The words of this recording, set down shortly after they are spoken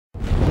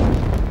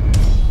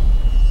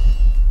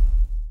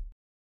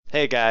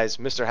Hey guys,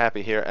 Mr.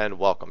 Happy here, and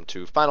welcome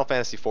to Final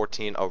Fantasy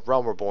XIV: A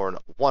Realm Reborn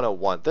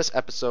 101. This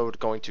episode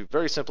going to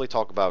very simply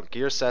talk about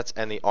gear sets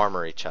and the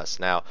Armoury chest.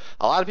 Now,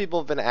 a lot of people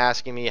have been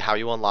asking me how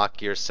you unlock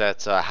gear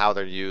sets, how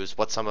they're used,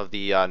 what some of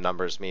the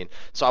numbers mean.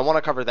 So I want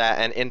to cover that,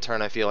 and in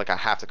turn, I feel like I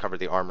have to cover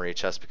the Armoury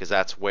chest because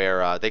that's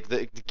where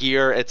the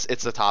gear, it's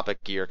the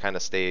topic. Gear kind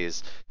of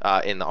stays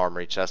in the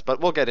Armoury chest, but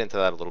we'll get into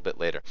that a little bit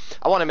later.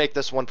 I want to make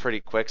this one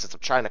pretty quick since I'm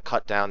trying to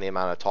cut down the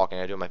amount of talking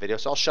I do in my video,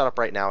 so I'll shut up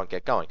right now and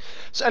get going.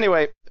 So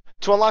anyway,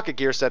 to unlock a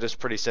gear set is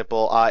pretty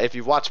simple. If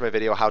you've watched my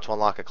video, How to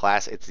Unlock a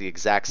Class, it's the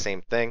exact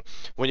same thing.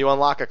 When you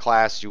unlock a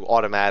class, you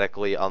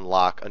automatically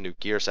unlock a new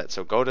gear set.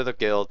 So go to the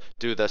guild,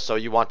 do this. So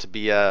you want to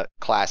be a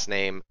class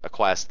name, a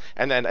quest,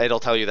 and then it'll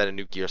tell you that a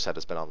new gear set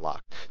has been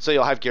unlocked. So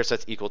you'll have gear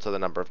sets equal to the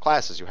number of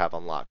classes you have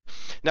unlocked.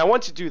 Now,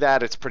 once you do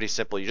that, it's pretty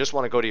simple. You just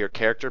want to go to your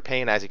character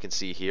pane, as you can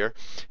see here,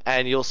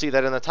 and you'll see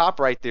that in the top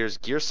right, there's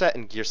gear set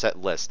and gear set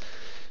list.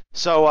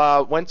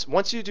 So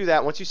once you do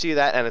that, once you see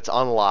that and it's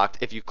unlocked,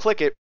 if you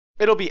click it,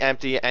 it'll be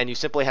empty, and you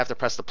simply have to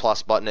press the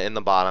plus button in the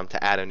bottom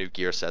to add a new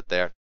gear set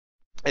there.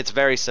 It's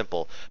very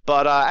simple,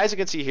 but as you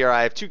can see here,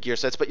 I have two gear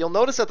sets, but you'll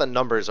notice that the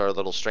numbers are a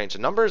little strange. The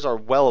numbers are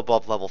well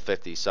above level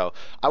 50, so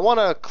I want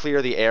to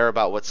clear the air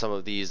about what some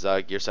of these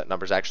gear set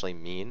numbers actually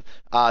mean.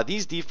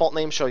 These default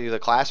names show you the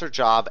class or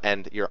job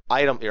and your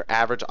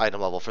average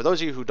item level. For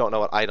those of you who don't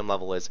know what item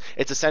level is,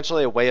 it's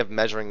essentially a way of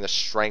measuring the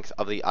strength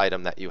of the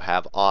item that you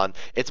have on.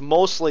 It's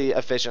mostly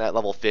efficient at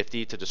level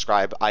 50 to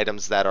describe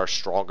items that are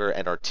stronger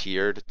and are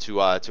tiered to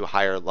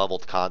higher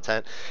leveled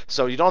content.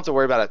 So you don't have to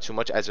worry about it too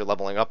much as you're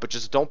leveling up, but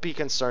just don't be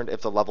concerned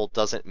if the level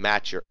doesn't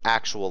match your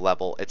actual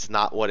level. It's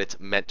not what it's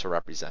meant to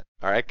represent.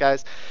 All right,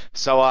 guys?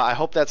 So I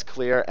hope that's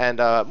clear. And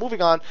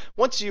moving on,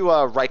 once you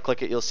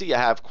right-click it, you'll see you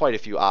have quite a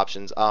few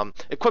options.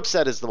 Equip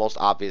set is the most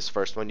obvious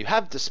first one. You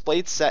have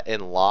displayed set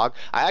in log.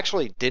 I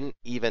actually didn't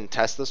even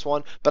test this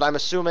one, but I'm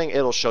assuming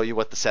it'll show you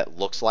what the set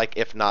looks like,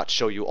 if not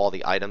show you all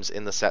the items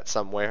in the set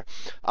somewhere.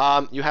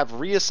 You have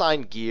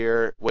reassign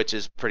gear, which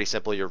is pretty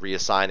simple. You're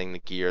reassigning the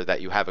gear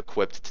that you have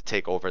equipped to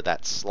take over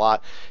that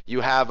slot.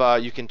 You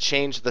have you can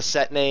change the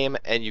set name,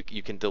 and you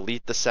can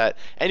delete the set,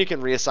 and you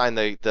can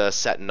reassign the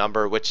set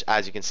number, which,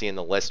 as you can see in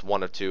the list,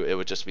 1 or 2, it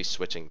would just be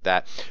switching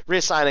that.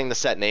 Reassigning the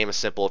set name is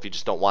simple if you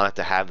just don't want it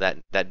to have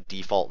that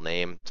default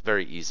name. It's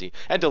very easy.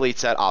 And delete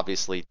set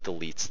obviously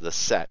deletes the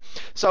set.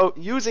 So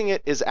using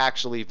it is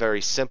actually very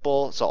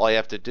simple. So all you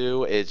have to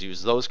do is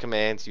use those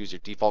commands, use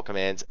your default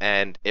commands,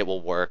 and it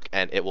will work,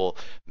 and it will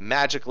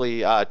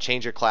magically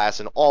change your class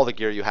and all the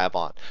gear you have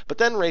on. But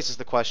then raises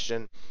the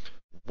question,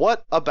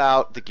 what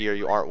about the gear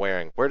you aren't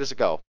wearing? Where does it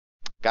go?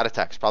 Got a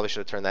text. Probably should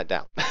have turned that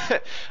down.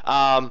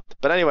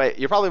 But anyway,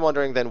 you're probably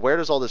wondering then, where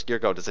does all this gear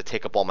go? Does it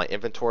take up all my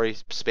inventory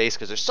space?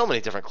 Because there's so many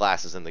different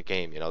classes in the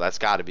game. You know, that's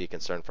got to be a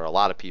concern for a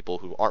lot of people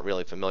who aren't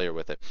really familiar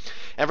with it.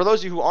 And for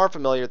those of you who aren't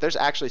familiar, there's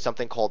actually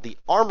something called the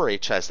Armoury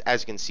chest.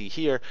 As you can see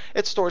here,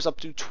 it stores up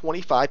to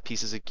 25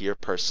 pieces of gear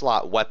per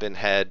slot: weapon,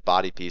 head,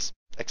 body piece,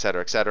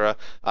 etc., etc.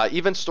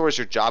 Even stores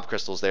your job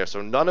crystals there,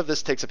 so none of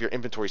this takes up your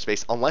inventory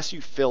space unless you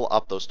fill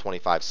up those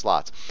 25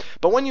 slots.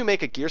 But when you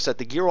make a gear set,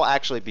 the gear will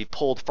actually be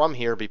pulled from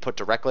here, be put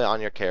directly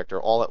on your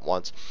character all at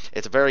once.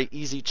 It's a very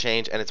easy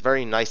change, and it's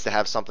very nice to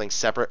have something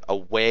separate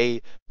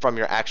away from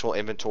your actual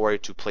inventory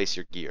to place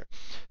your gear.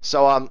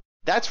 So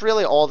that's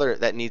really all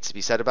that needs to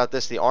be said about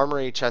this. The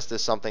Armoury chest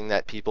is something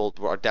that people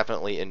are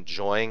definitely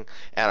enjoying,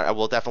 and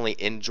will definitely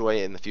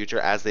enjoy in the future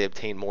as they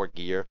obtain more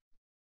gear.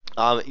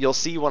 You'll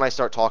see when I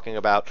start talking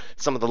about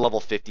some of the level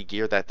 50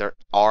 gear that there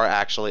are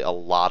actually a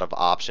lot of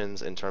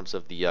options in terms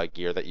of the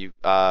gear that you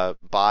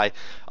buy.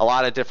 A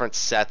lot of different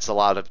sets, a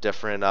lot of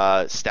different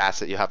stats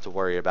that you have to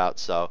worry about.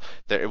 So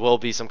there will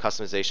be some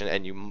customization,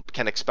 and you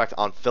can expect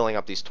on filling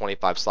up these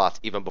 25 slots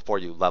even before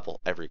you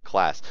level every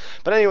class.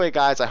 But anyway,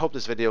 guys, I hope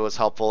this video was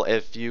helpful.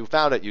 If you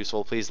found it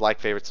useful, please like,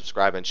 favorite,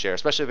 subscribe, and share,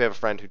 especially if you have a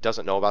friend who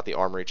doesn't know about the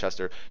Armoury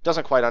chest or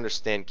doesn't quite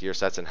understand gear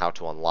sets and how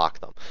to unlock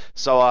them.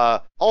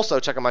 So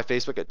also check out my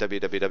Facebook at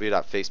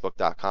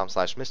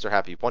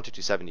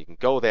www.facebook.com/MrHappy1227. You can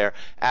go there,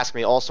 ask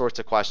me all sorts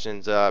of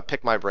questions,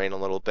 pick my brain a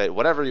little bit,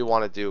 whatever you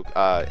want to do,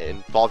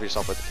 involve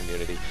yourself with the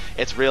community.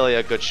 It's really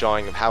a good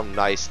showing of how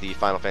nice the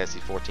Final Fantasy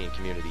XIV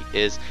community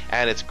is,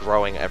 and it's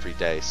growing every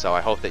day, so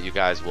I hope that you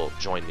guys will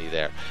join me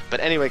there. But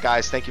anyway,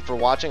 guys, thank you for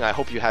watching. I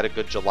hope you had a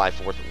good July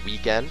 4th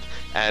weekend,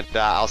 and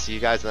I'll see you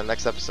guys in the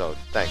next episode.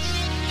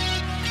 Thanks.